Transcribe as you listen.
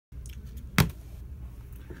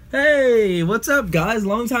Hey, what's up guys?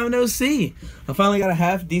 Long time no see. I finally got a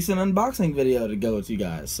half decent unboxing video to go with you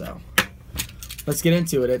guys, so let's get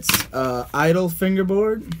into it. It's Idol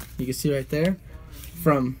fingerboard, you can see right there,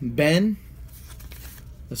 from Ben.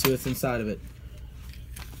 Let's see what's inside of it.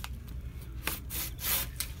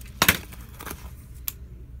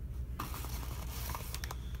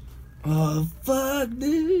 Oh fuck,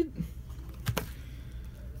 dude.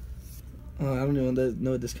 Oh, I don't even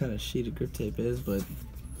know what this kind of sheet of grip tape is, but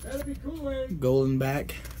That'd be cool, eh? golden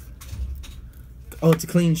back. Oh, it's a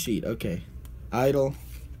clean sheet. Okay. Idol.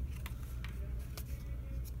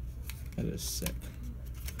 That is sick.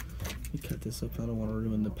 Let me cut this up. I don't want to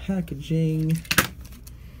ruin the packaging.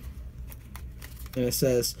 And it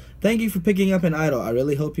says, "Thank you for picking up an Idol. I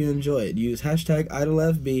really hope you enjoy it. Use hashtag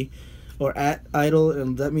IdolFB or @Idol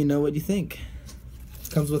and let me know what you think."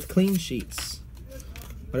 Comes with clean sheets.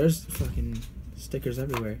 Oh, there's fucking stickers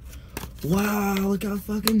everywhere. Wow, look how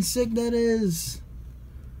fucking sick that is.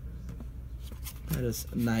 That is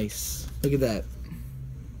nice. Look at that.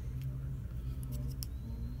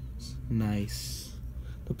 Nice.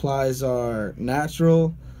 The plies are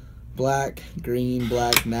natural, black, green,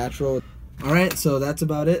 black, natural. Alright, so that's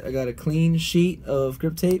about it. I got a clean sheet of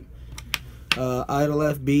grip tape. Idol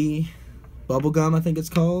FB bubblegum, I think it's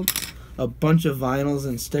called. A bunch of vinyls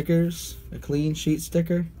and stickers. A clean sheet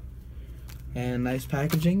sticker. And nice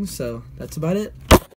packaging, so that's about it.